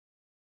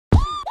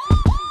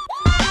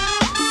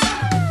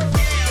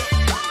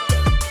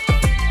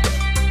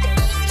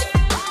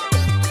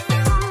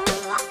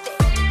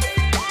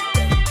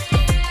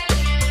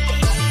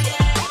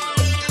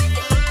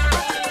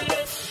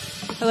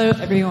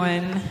Hello,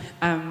 everyone.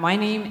 My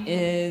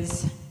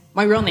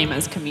real name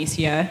is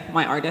Camicia.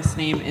 My artist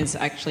name is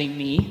actually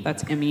Me.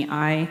 That's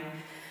MEI.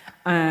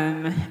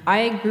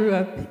 I grew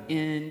up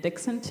in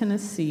Dixon,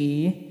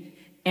 Tennessee,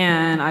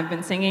 and I've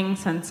been singing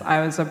since I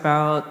was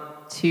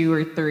about 2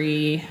 or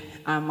 3.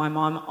 My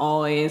mom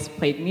always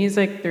played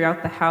music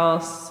throughout the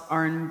house,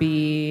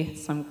 R&B,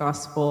 some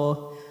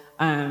gospel.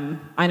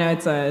 I know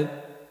it's a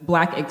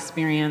Black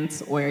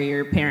experience where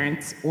your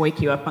parents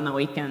wake you up on the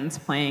weekends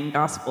playing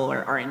gospel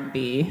or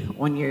R&B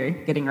when you're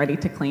getting ready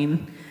to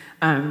clean.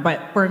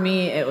 But for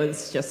me, it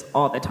was just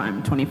all the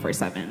time,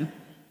 24/7.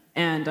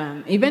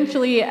 And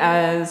eventually,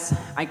 as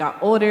I got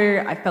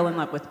older, I fell in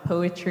love with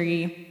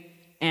poetry,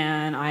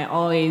 and I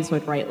always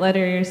would write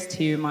letters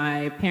to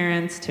my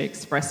parents to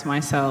express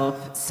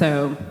myself.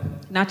 So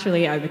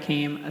naturally, I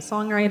became a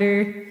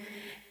songwriter,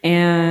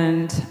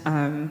 and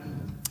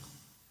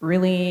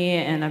really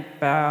in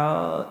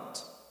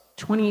about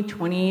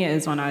 2020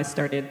 is when I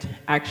started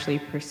actually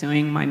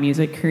pursuing my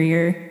music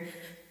career.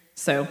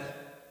 So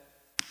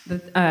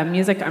the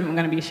music I'm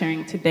going to be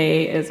sharing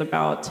today is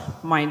about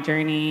my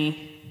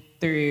journey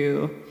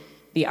through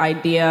the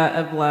idea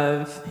of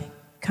love,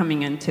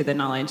 coming into the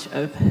knowledge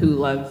of who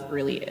love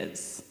really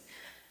is.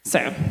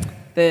 So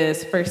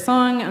this first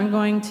song I'm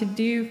going to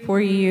do for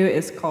you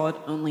is called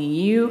Only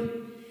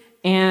You.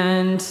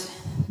 And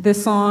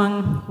this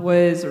song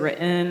was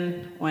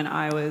written when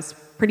I was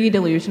pretty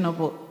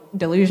delusional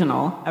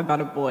about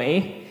a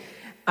boy.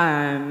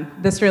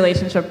 This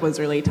relationship was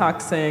really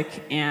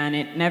toxic, and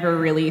it never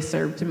really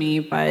served me,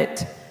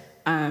 but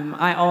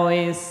I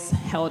always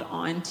held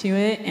on to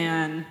it,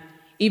 and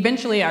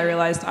eventually I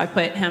realized I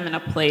put him in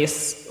a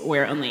place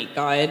where only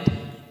God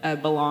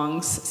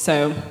belongs.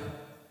 So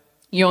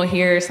you'll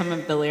hear some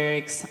of the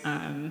lyrics.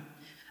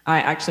 I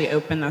actually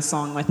opened the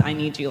song with, I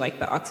need you like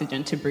the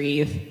oxygen to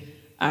breathe.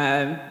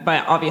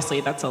 But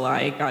obviously that's a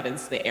lie. God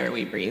is the air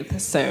we breathe.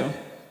 So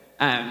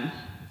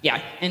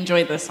yeah,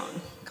 enjoy this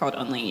song called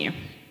Only You.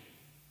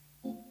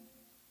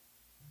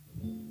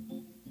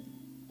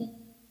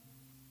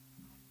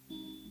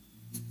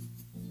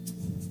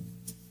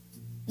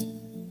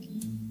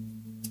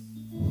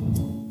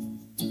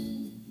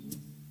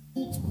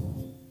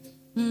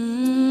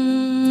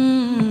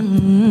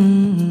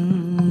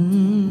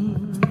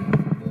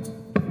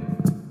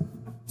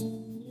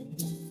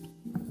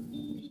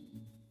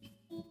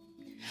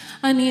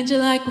 I need you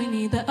like we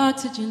need the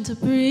oxygen to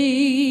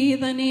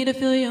breathe. I need to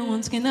feel your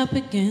warm skin up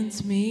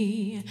against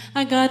me.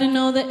 I gotta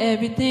know that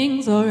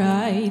everything's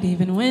alright,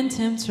 even when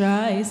temps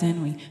rise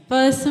and we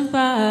fuss and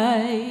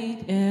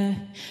fight, yeah.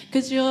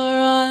 'Cause you're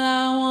all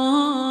I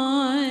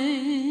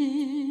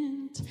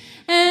want,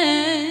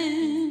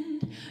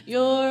 and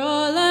you're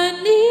all I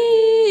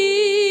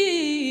need.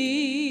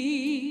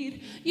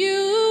 You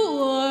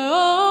are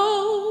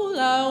all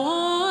I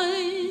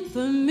want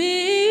for me.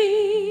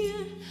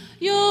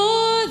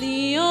 You're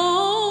the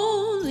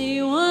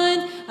only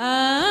one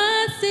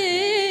I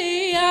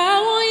see.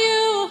 I want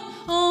you,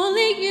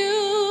 only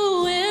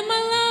you in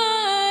my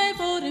life,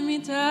 holding me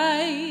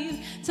tight.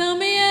 Tell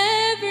me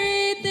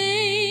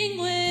everything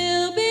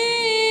will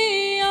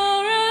be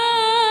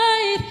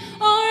alright,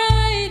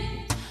 alright,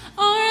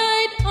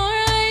 alright,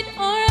 alright,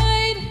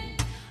 alright,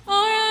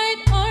 alright,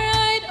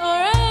 alright,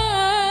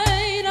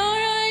 alright,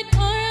 alright,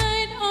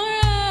 alright,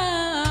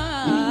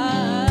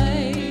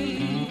 alright.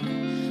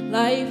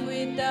 Life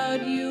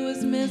without you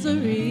is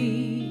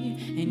misery,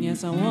 and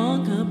yes, I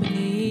want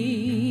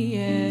company,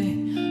 yeah.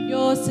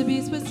 Yours to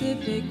be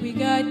specific, we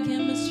got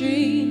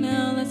chemistry,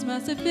 now let's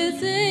master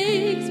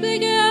physics,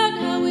 figure out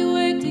how we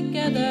work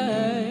together,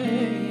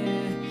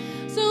 yeah.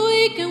 So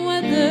we can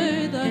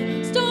weather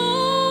the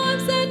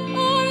storms that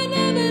are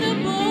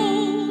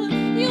inevitable.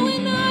 You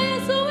and I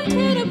are so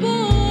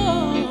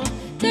incredible.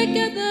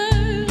 Together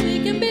we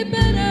can be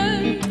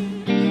better,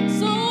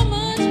 so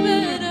much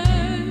better.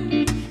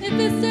 If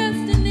it's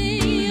destiny,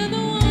 you're the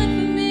one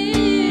for me.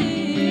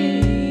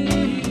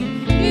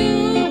 You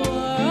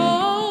are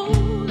all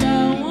I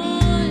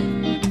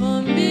want for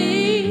me.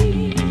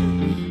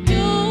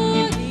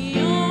 You're the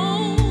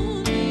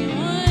only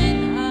one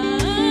I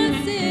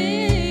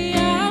see. I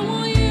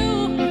want you,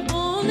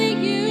 only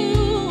you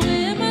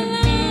in my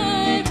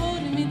life,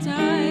 holding me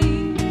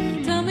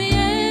tight. Tell me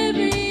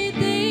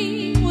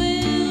everything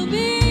will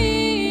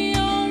be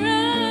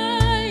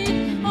alright,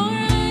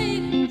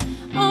 alright,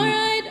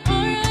 alright,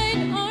 alright,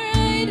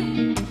 alright,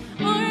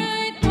 alright, alright,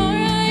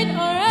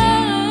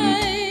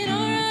 alright,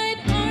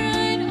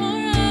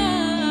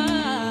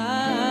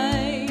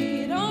 alright,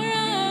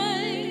 alright,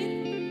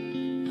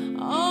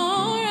 alright,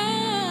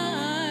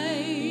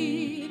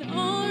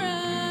 alright,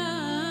 alright.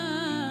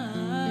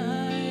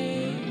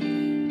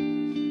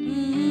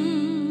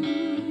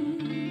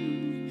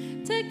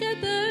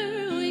 Together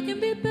we can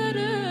be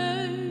better.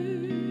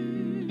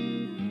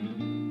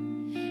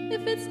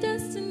 If it's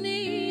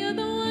destiny, you're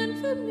the one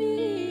for me.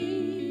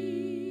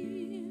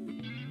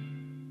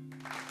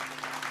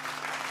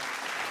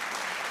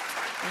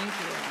 Thank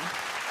you.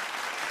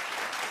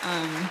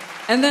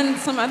 And then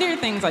some other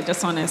things I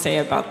just want to say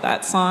about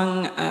that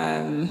song.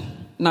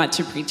 not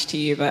to preach to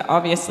you, but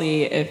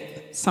obviously if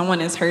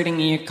someone is hurting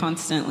you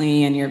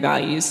constantly and your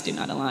values do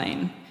not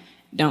align,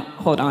 don't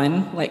hold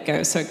on, let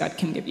go so God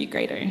can give you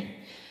greater.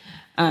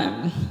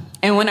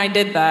 And when I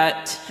did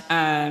that,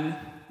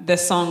 the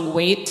song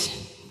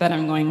Wait that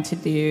I'm going to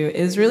do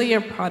is really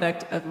a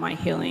product of my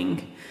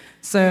healing.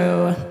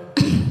 So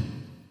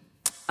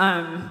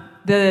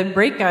the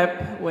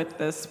breakup with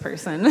this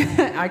person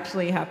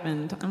actually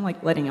happened. I'm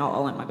like letting y'all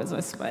all in my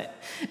business, but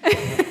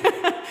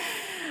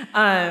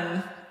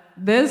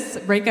this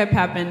breakup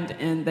happened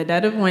in the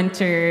dead of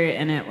winter,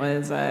 and it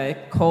was a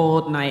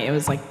cold night. It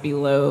was like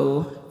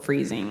below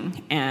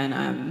freezing,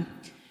 and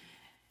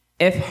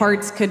if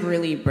hearts could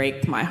really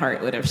break, my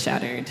heart would have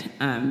shattered.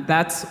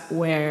 That's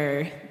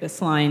where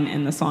this line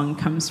in the song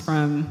comes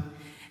from.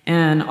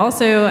 And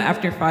also,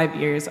 after 5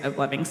 years of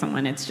loving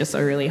someone, it's just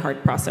a really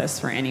hard process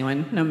for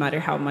anyone, no matter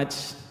how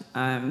much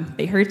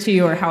they hurt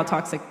you or how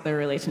toxic the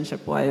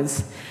relationship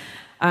was.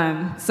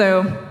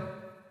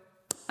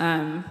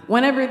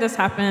 Whenever this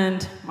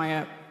happened,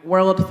 my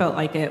world felt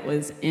like it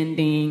was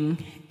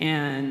ending,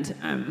 and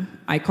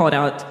I called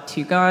out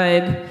to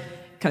God,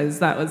 because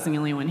that was the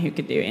only one who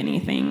could do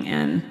anything.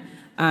 And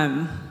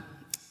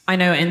I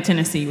know in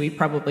Tennessee, we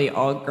probably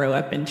all grow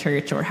up in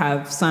church or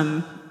have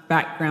some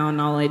background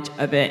knowledge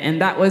of it,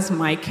 and that was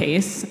my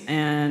case.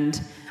 And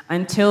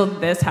until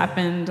this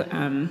happened,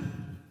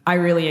 I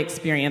really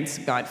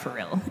experienced God for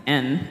real,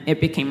 and it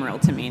became real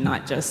to me,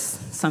 not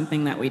just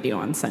something that we do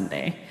on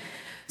Sunday.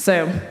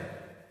 So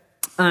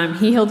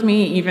he healed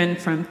me even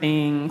from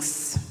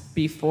things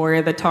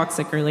before the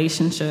toxic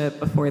relationship,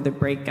 before the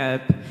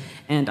breakup,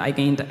 and I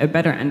gained a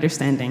better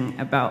understanding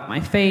about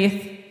my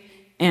faith,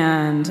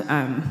 and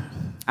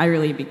I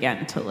really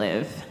began to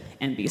live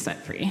and be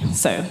set free.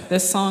 So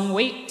this song,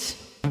 Wait,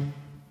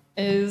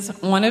 is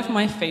one of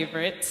my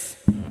favorites.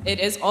 It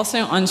is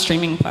also on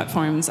streaming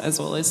platforms as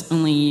well as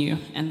Only You,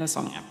 and the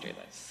song after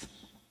this.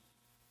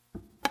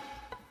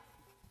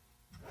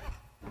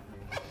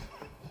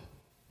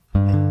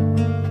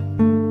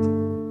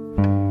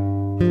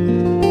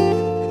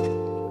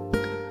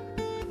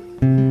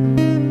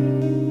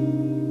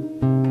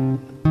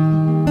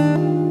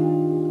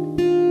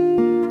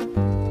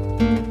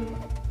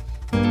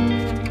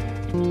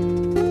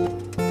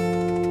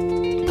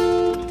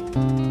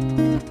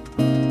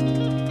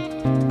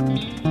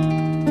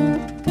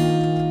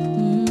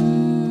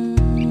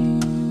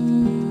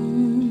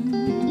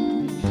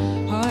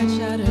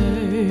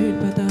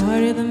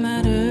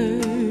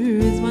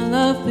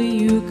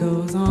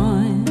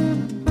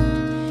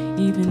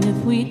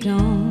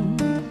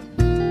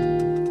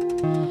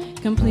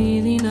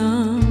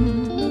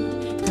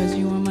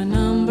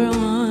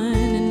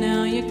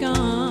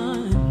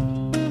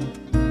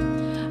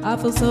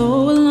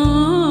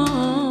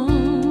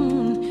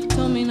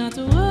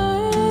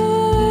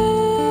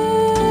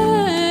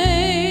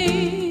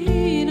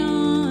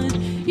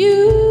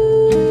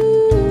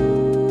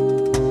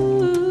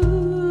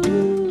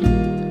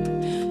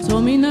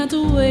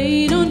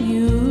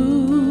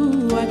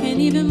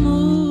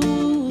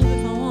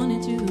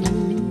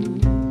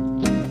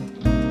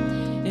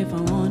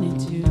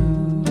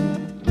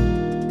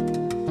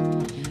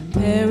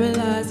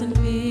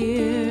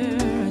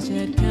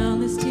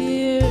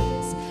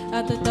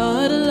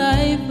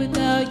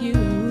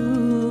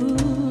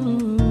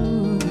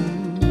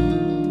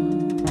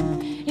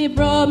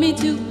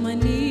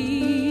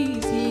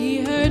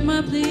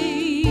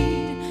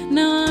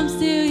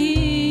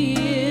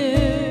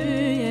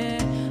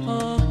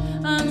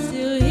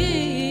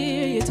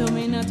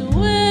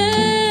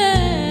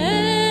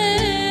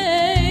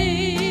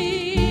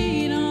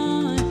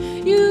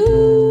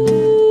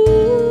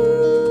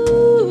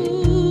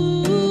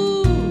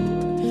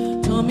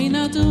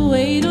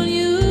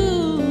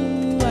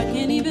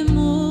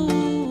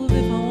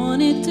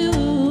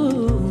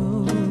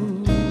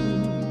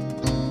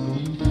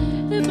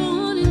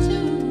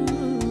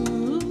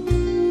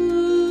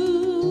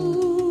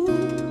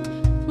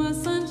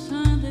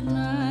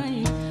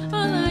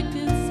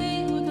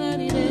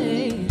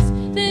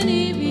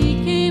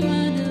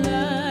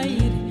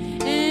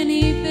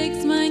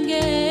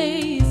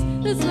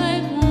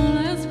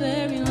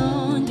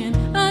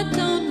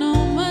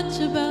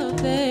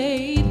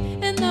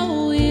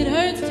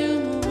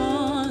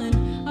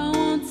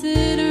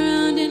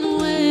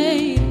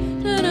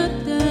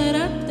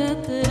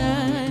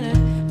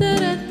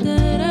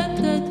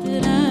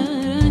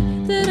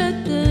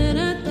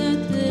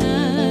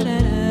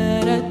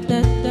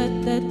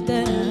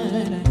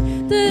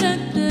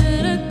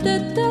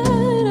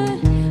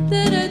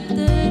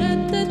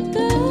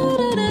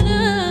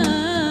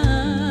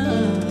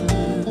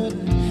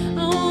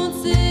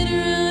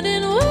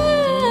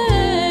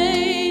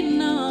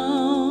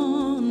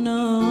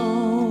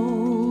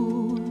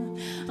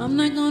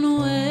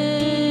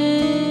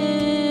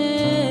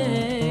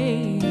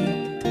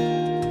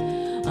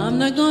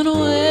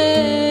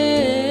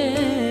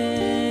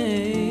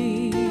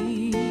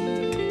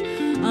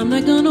 I'm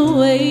not gonna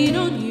wait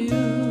on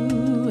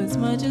you as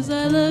much as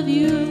I love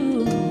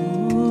you.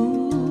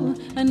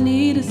 I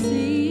need to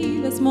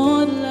see that's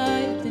more to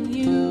life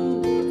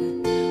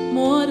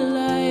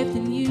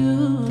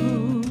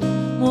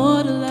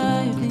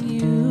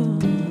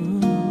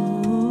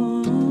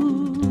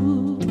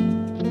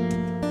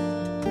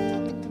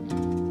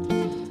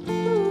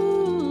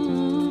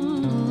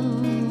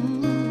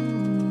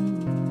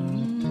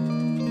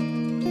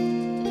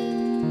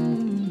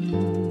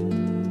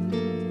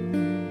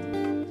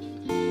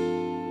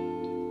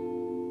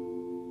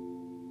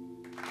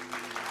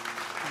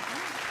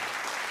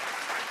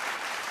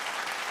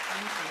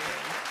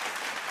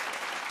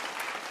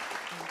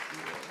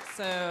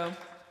So,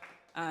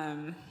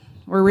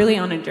 we're really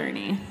on a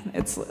journey.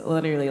 It's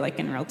literally like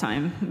in real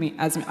time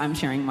as I'm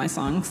sharing my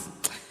songs.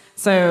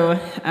 So,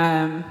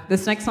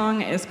 this next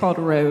song is called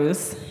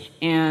Rose,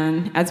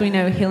 and as we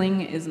know,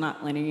 healing is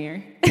not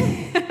linear.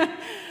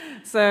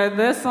 So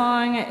this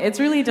song, it's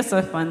really just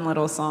a fun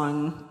little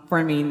song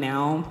for me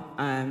now.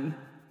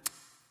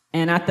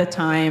 And at the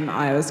time,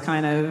 I was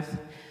kind of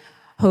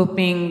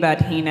hoping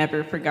that he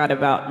never forgot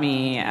about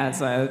me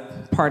as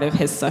a part of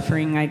his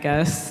suffering, I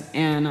guess.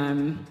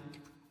 And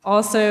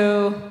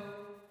also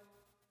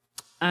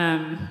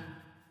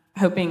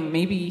hoping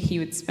maybe he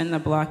would spin the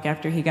block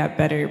after he got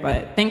better,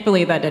 but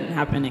thankfully that didn't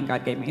happen and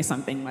God gave me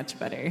something much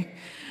better.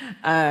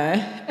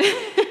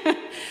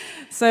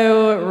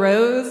 So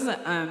Rose,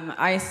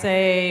 I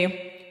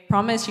say,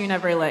 promise you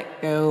never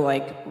let go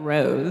like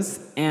Rose.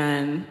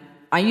 And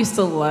I used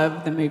to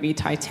love the movie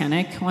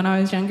Titanic when I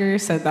was younger,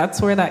 so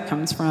that's where that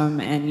comes from.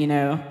 And, you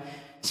know,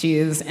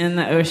 she's in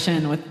the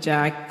ocean with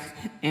Jack,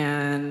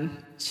 and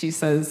she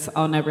says,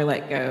 I'll never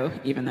let go,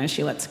 even though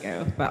she lets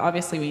go. But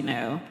obviously we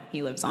know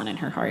he lives on in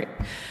her heart.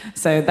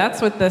 So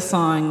that's what this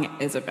song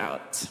is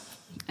about.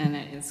 And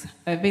it is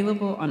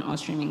available on all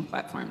streaming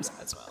platforms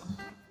as well.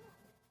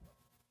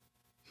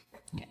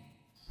 Okay.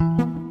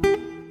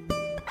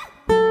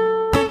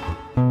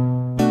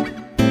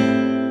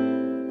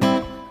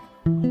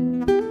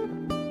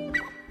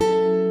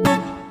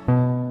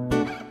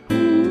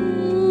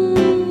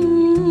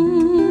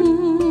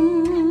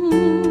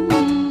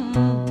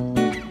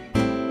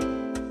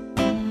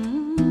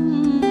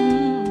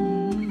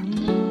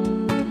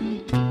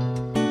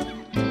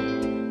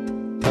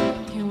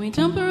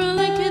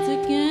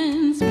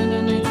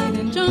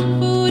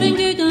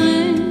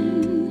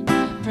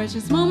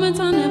 Precious moments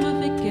I'll never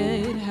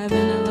forget.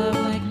 Having a love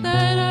like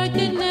that I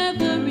could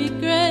never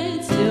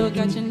regret. Still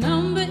got your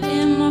number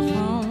in my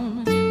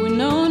phone with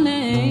no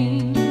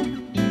name.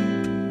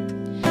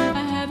 I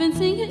haven't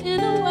seen you in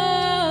a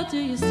while. Do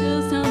you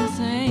still sound the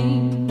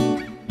same?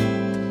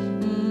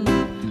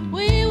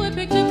 We were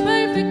picture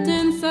perfect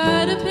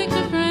inside a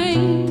picture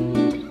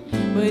frame.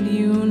 But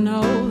you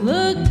know,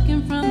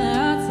 looking from the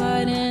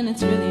outside and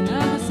it's really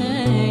not the same.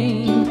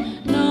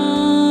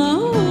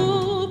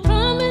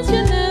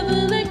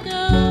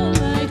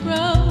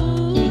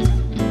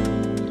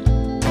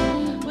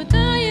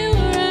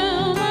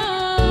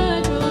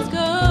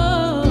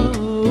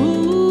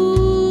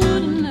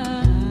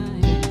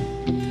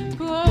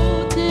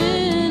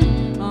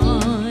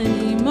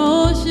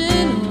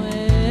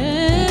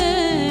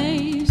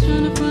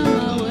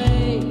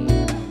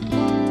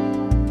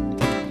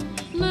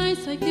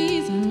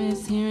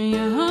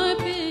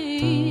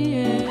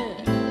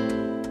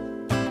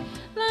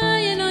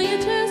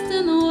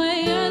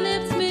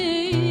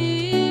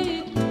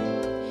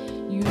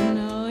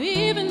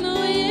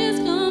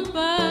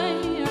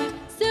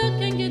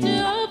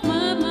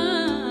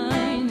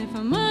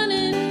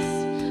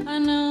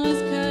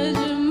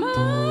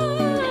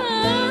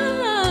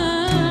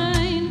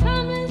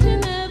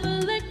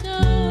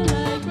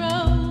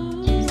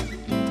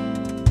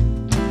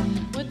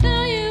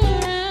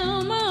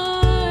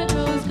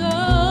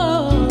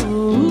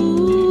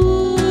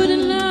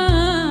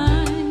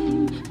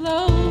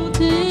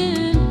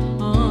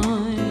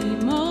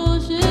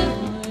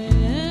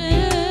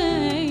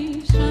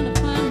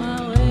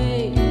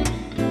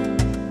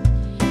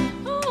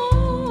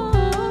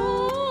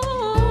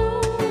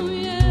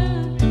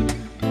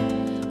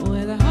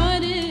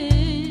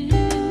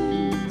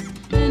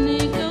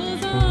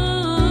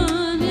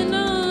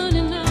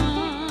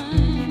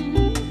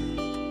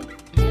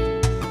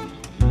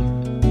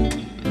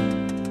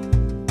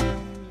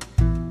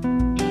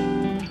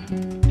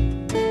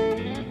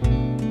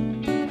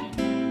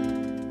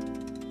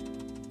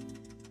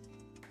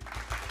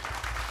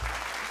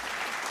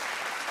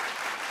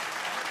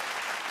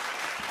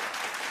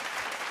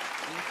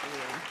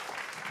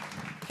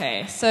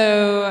 Okay,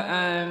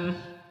 so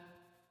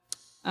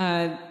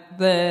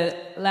the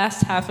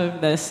last half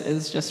of this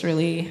is just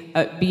really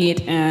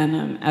upbeat,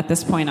 and at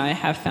this point I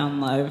have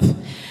found love.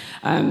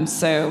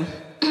 So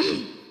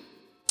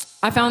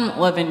I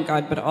found love in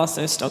God, but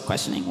also still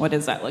questioning, what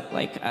does that look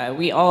like?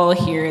 We all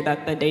hear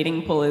that the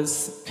dating pool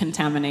is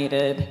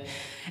contaminated,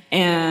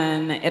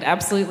 and it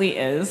absolutely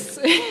is.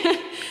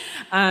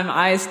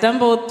 I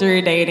stumbled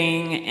through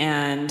dating,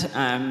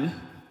 and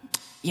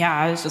yeah,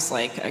 I was just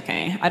like,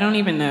 okay, I don't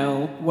even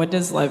know, what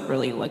does love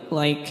really look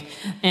like?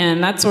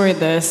 And that's where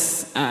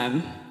this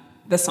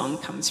song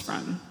comes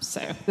from.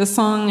 So this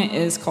song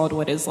is called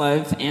What is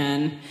Love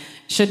and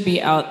should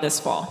be out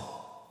this fall.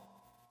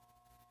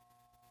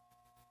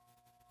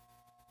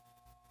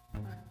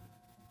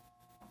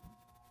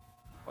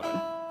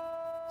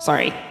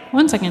 Sorry,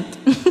 1 second.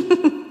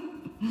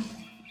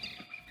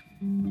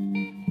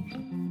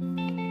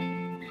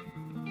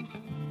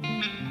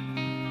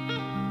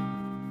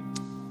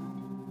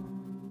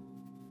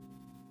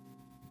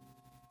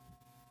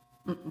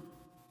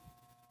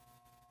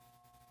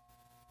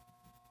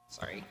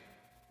 Sorry.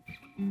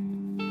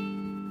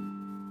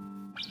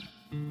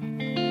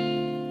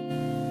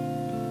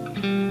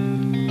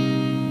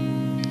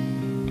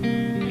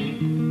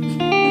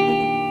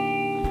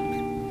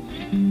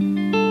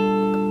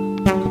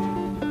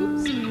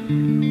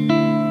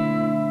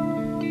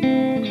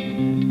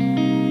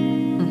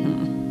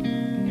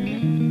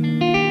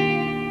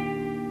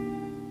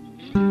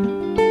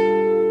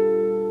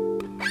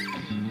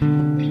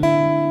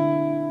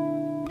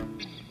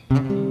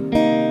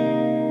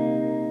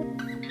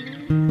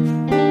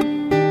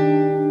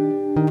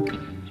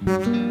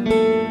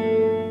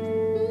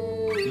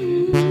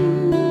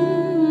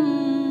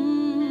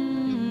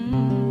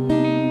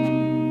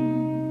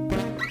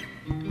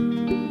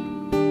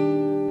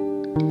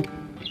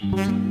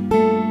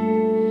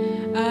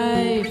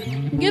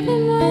 I've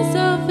given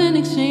myself in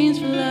exchange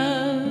for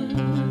love,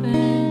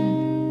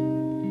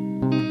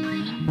 and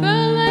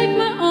felt like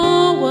my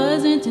all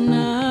wasn't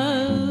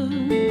enough.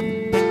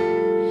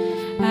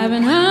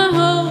 Having high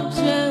hopes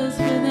just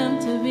for them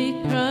to be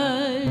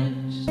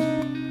crushed.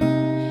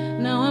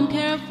 Now I'm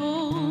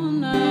careful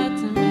not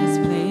to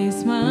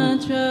misplace my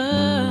trust.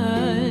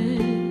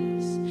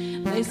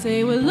 They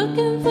say we're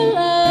looking for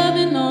love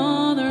in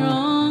all the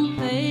wrong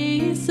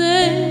places,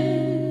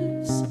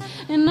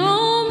 and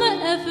all my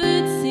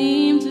efforts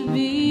seem to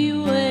be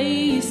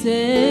wasted.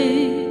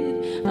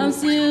 I'm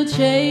still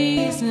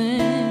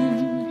chasing,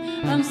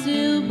 I'm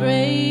still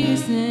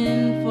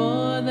bracing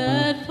for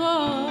that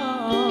fall.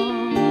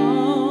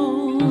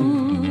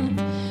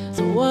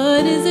 So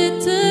what is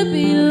it to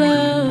be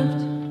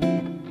loved?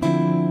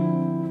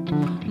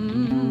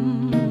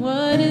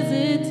 What is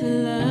it to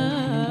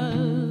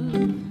love?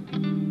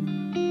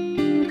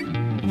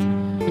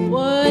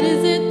 What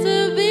is it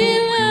to be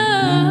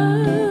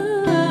loved?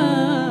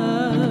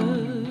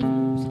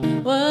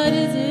 What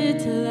is it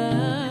to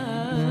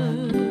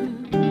love?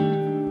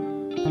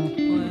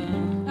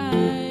 Well,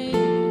 I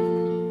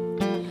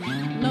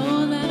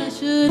know that I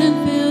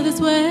shouldn't feel this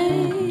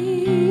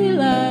way,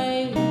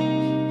 like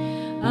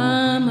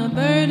I'm a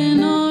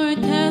burden or a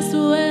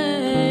castaway.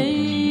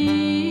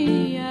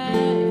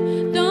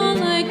 I don't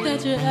like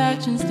that your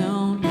actions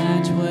don't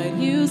match what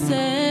you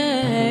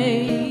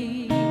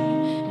say.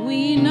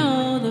 We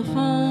know the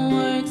phone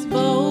works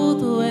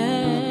both ways,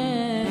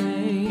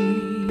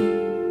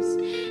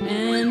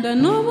 and I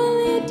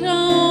normally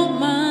don't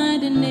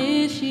mind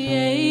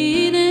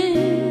initiating,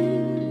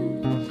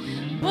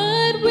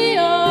 but we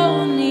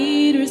all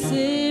need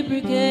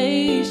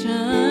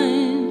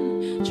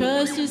reciprocation.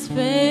 Trust is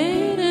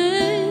fading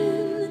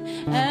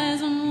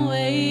as I'm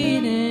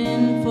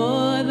waiting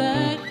for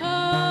that call.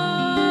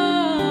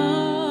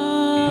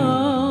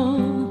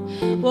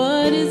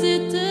 What is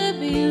it to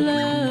be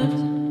loved?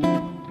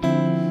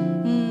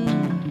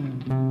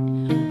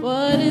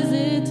 What is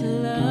it to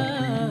love?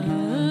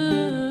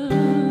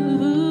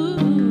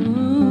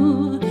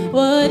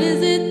 What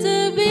is it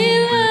to be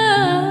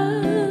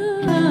loved?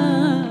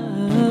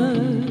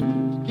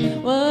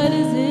 What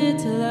is it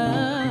to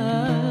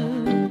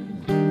love?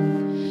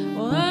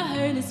 Well, I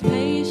heard it's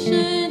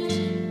patient,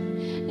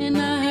 and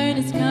I heard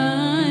it's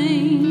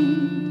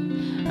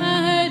kind.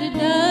 I heard it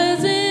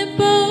doesn't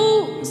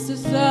boast to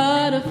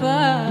start a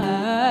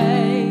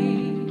fight.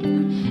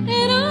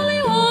 It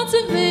only wants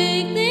to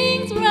make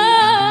things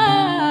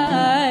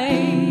right,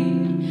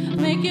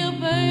 make your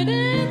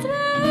burdens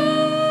light.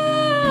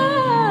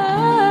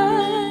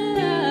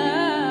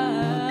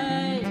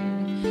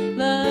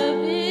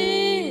 Love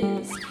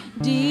is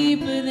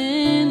deeper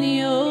than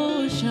the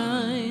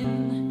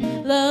ocean.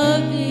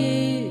 Love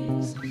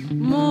is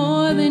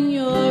more than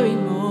your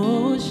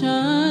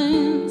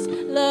emotions.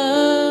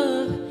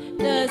 Love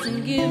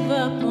doesn't give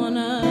up on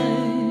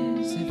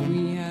us. If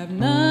we have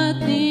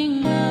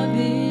nothing, love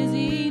is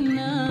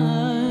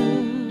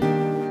enough.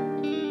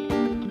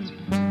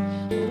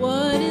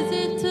 What is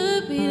it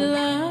to be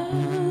loved?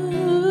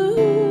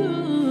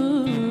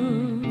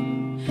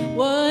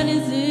 What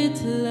is it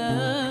to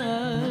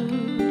love?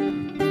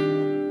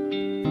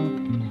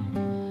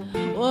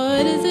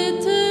 What is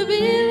it to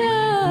be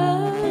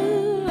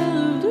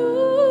loved?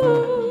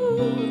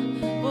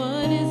 Ooh,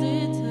 what is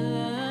it to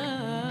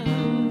love?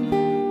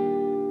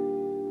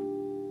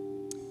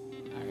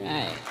 All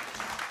right.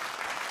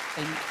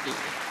 Thank you.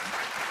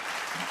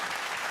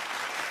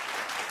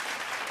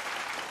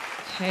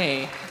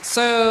 Okay,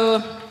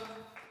 so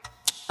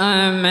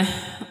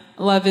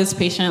love is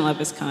patient,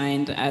 love is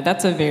kind.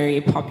 That's a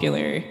very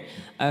popular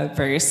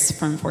verse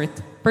from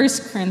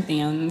First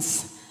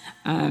Corinthians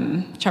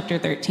chapter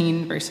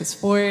 13, verses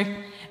 4.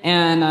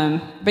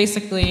 And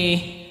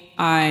basically,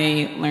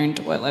 I learned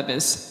what love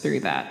is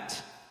through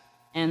that.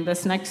 And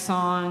this next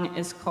song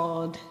is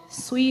called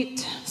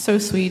Sweet, So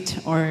Sweet,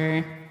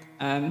 or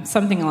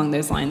something along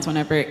those lines.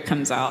 Whenever it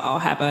comes out, I'll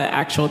have an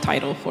actual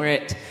title for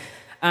it.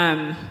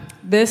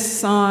 This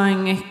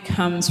song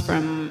comes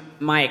from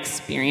my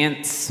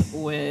experience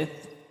with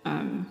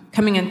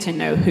coming in to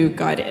know who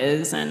God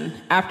is, and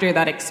after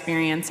that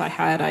experience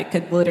I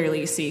could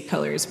literally see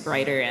colors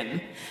brighter,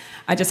 and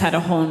I just had a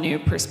whole new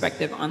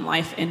perspective on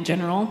life in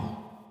general.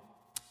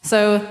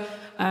 So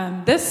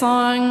this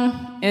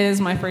song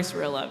is my first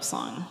real love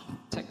song.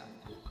 Check out.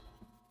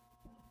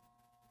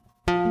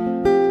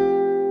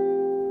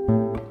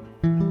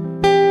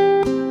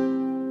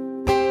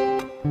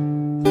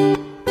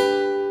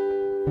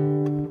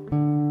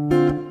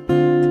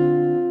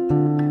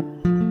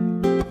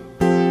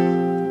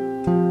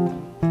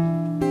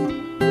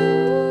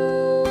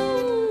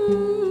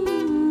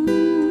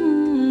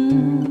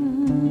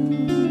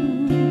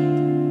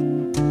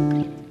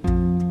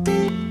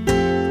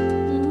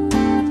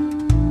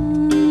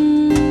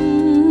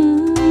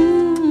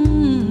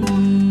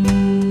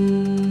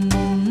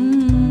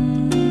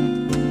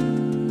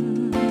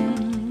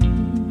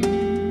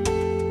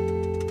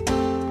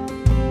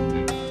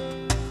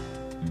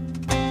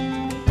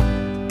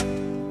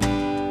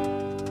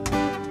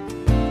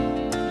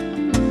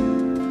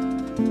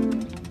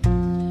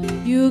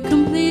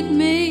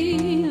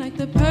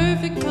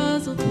 perfect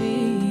puzzle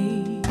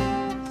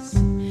piece.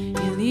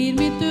 You lead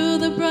me through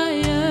the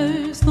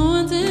briars,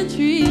 thorns and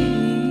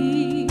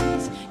trees.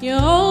 You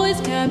always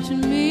capture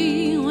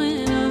me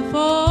when I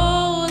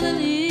fall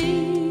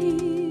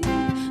asleep.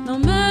 No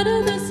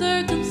matter the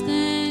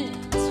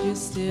circumstance, you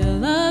still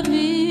love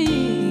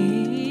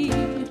me.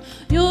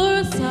 You're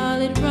a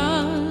solid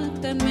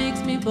rock that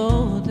makes me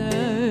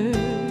bolder.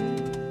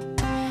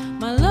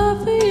 My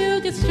love for you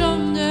gets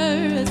stronger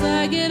as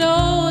I get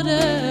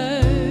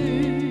older.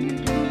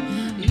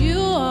 You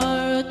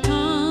are a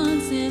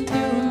constant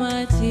through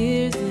my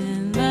tears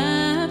and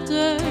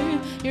laughter.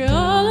 You're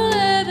all I'll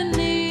ever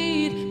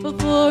need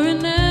before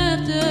and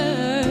after.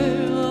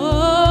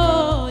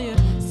 Oh, you're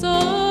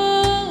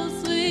so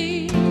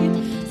sweet,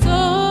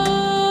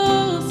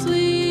 so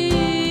sweet.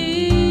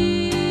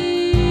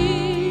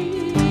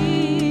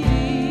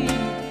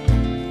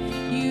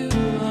 You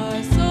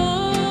are so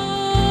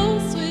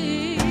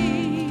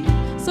sweet,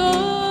 so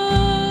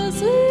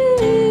sweet.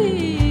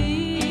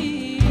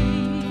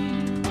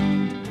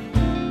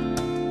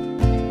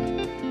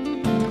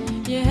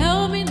 You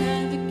help me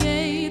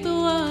navigate the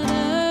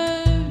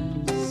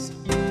waters.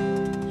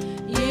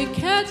 You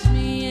catch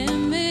me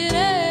in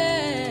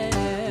midair,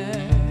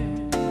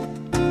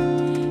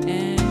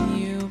 and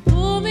you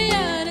pull me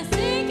out of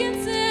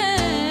sinking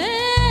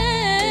sand.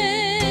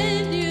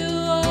 You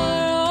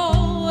are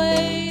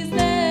always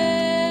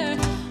there,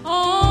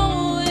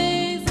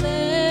 always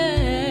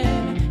there.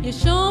 You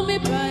show me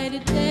brighter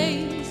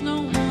days,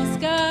 no more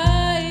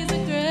skies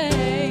are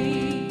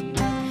gray.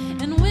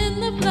 And when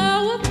the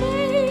flower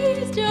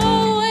fades, you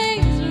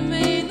always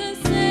remain the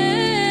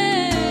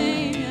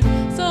same.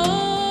 So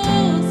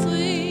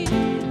sweet,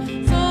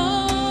 so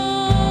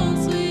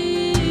sweet.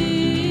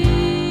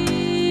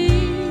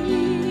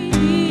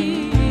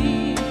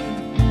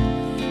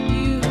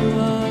 You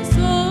are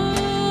so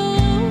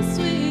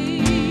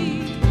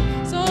sweet,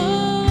 so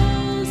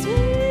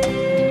sweet.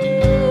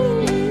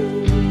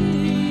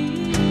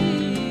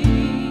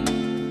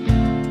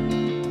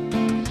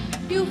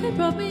 You have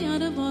brought me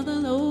out of all the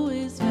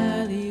lowest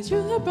valleys.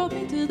 You have brought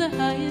me to the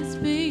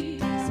highest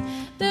peaks.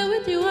 There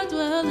with you I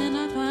dwell and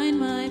I find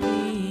my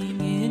being.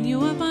 In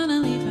you I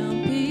finally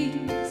found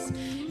peace.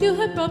 You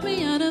have brought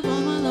me out of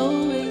all my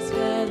lowest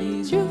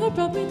valleys. You have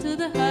brought me to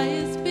the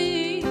highest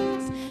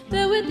peaks.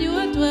 There with you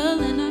I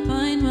dwell and I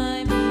find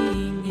my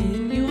being.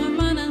 In you I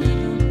finally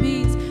found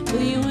peace.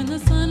 Feel you in the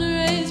sun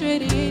rays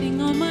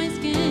radiating on my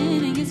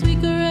skin, and your sweet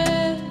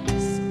caress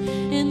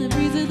in the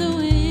breeze of the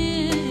wind.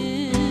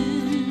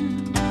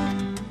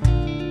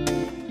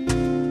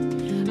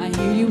 I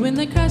hear you in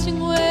the crashing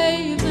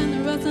waves and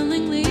the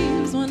rustling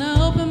leaves. When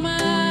I open my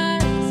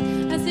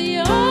eyes, I see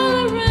you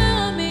all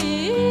around me.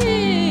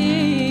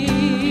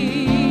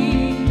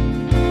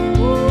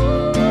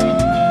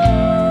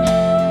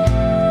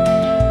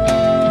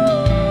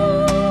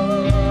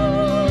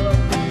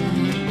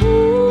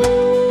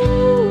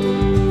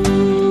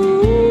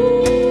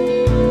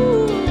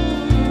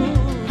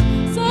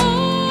 So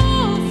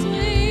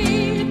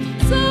sweet,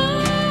 so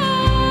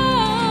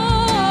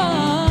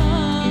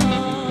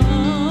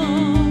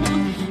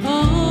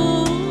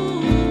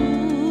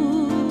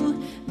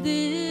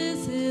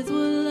this is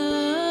what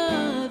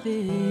love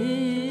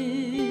is.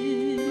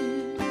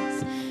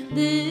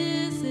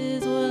 This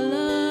is what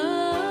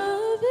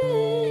love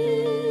is.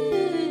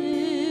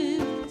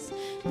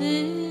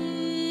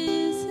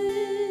 This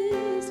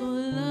is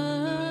what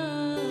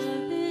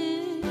love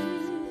is.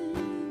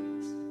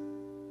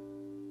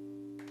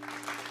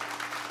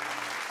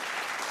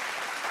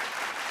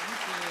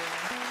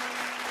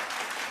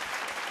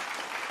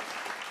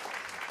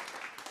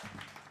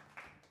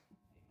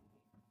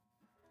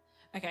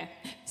 Okay,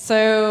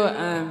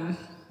 so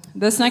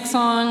this next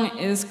song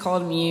is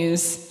called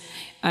Muse.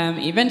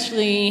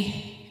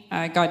 Eventually,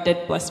 God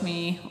did bless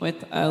me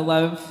with a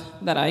love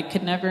that I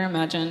could never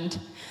imagined,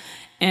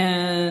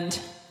 and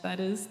that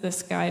is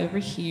this guy over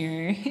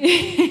here.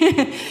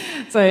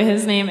 So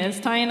his name is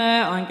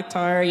Taina on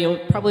guitar. You'll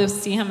probably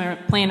see him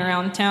playing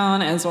around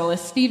town, as well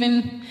as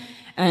Steven,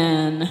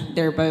 and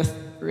they're both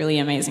really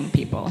amazing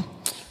people.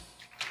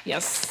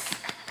 Yes.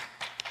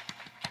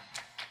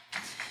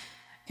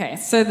 Okay,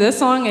 so this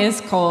song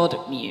is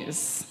called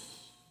Muse.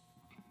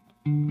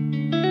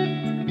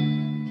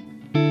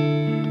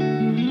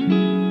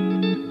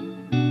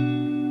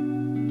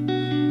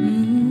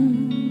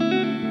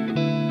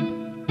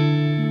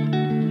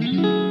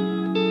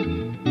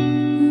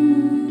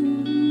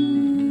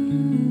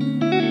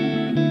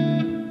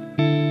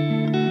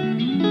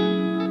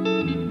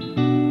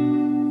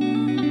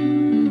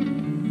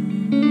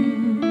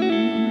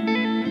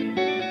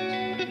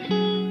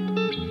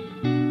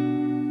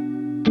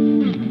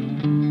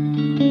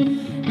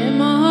 And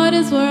my heart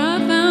is where I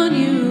found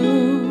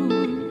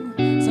you.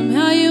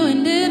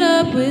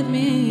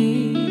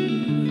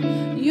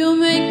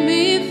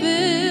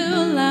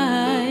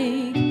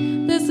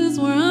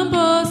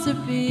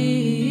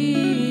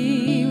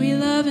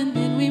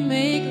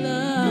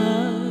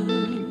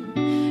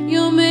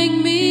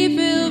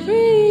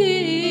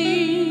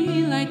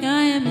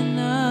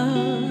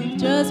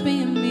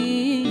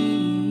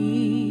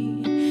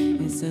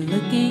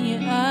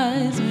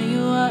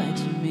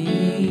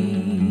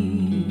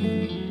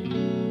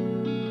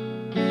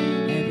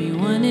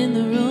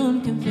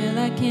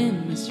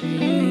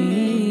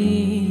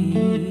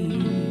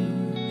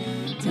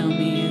 Tell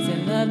me, is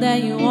it love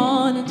that you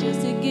want or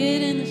just to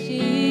get in the sheets?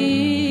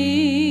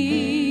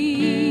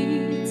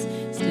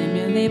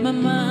 Stimulate my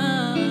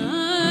mind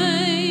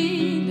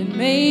and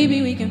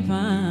maybe we can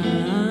find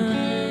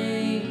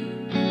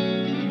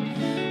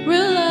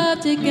real love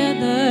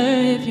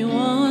together if you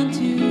want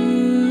to.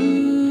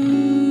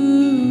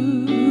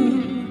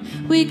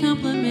 We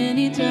complement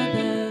each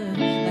other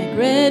like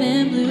red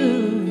and blue.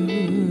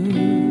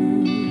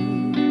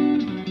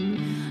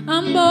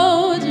 I'm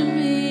bold to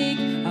make,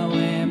 I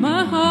wear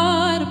my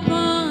heart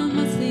upon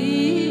my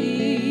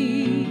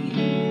sleeve.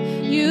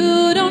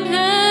 You don't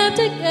have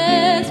to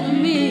guess for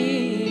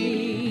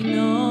me,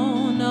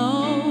 no,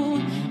 no.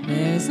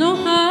 There's no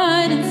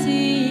hide and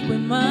seek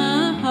with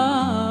my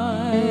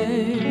heart.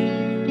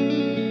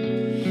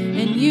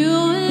 And you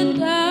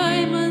and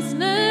I must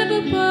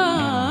never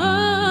part.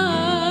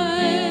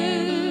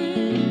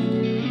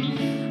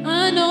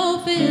 I know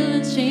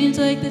feelings change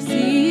like the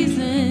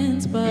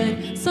seasons,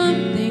 but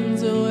some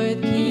things are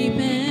worth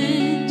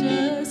keeping.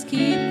 Just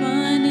keep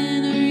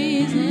finding a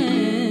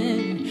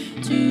reason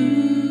to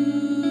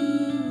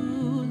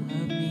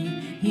love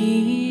me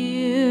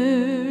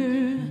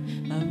here,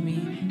 love me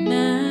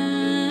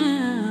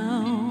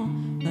now,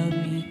 love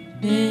me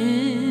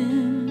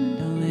then.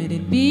 Don't let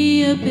it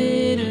be a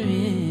bitter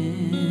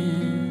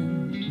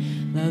end.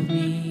 Love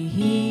me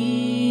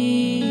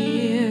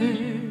here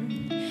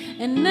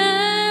and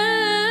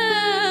now,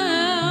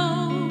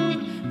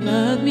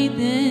 love me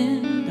then.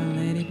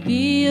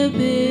 Be a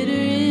bitter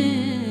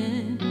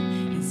end.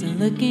 It's a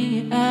look in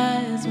your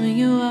eyes when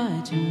you're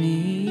watching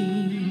me.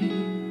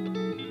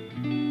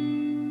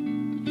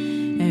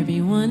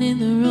 Everyone in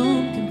the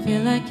room can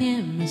feel like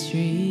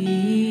chemistry.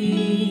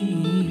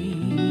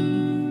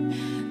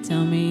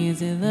 Tell me,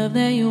 is it love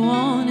that you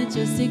want or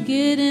just to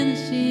get in the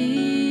sheets?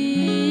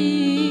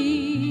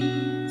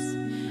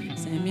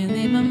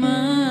 Stimulate my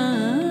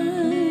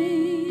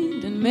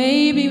mind and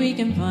maybe we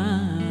can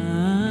find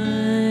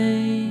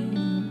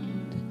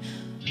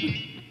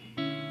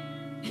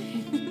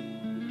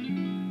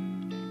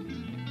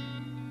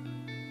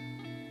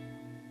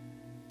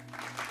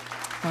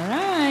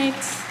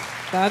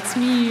That's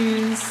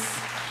Muse.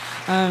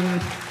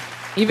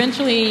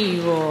 Eventually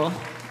you will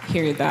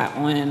hear that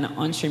one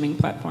on streaming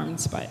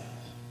platforms, but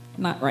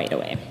not right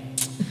away.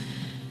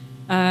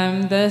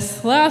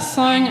 This last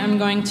song I'm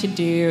going to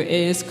do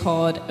is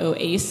called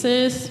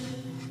Oasis.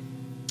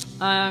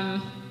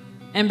 And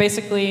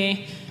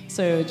basically,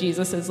 so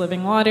Jesus is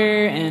living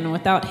water, and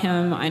without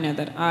him, I know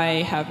that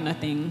I have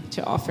nothing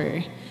to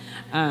offer.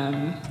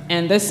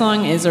 And this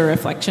song is a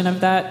reflection of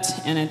that,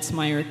 and it's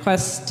my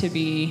request to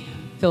be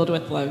filled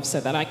with love so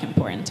that I can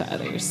pour into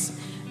others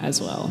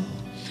as well.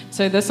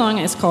 So this song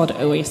is called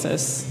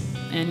Oasis,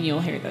 and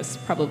you'll hear this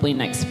probably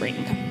next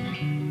spring.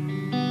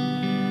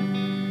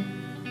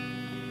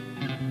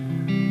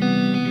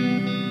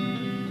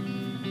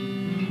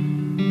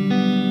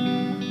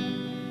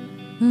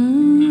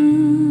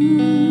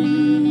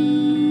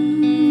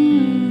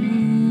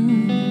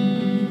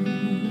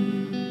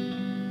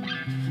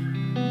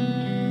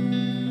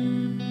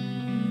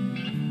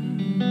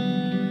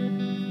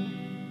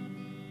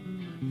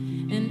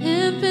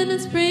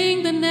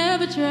 Spring that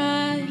never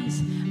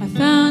dries. I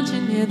found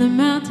you near the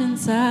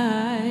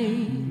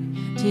mountainside.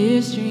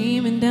 Tears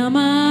streaming down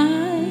my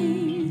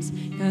eyes,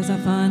 'cause I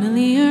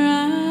finally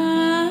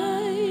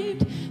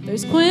arrived.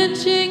 There's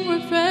quenching,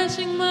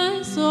 refreshing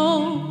my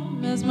soul,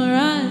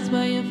 mesmerized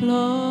by your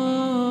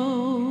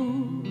flow,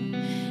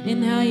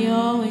 and how you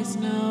always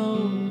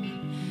know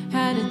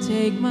how to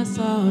take my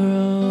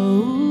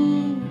sorrow.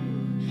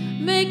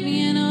 Make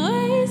me an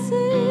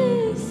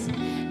oasis,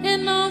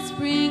 an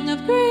offspring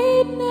of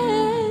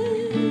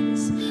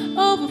greatness,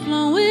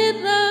 overflowing with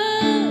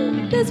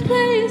love. This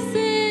place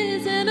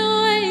is an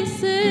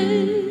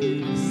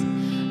oasis.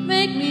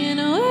 Make me an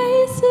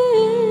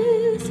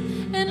oasis,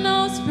 an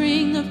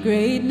offspring of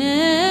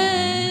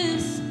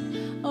greatness,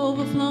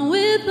 overflowing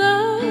with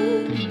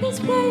love. This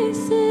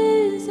place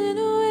is an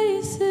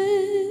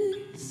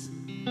oasis.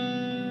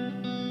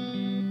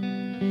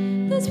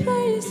 This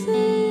place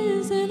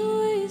is an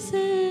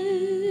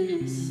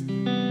oasis.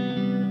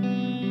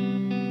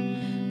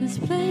 This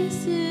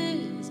place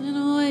is an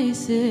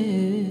oasis.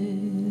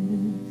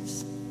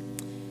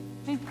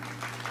 Okay.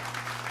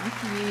 Thank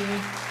you.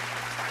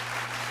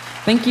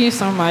 Thank you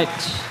so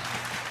much.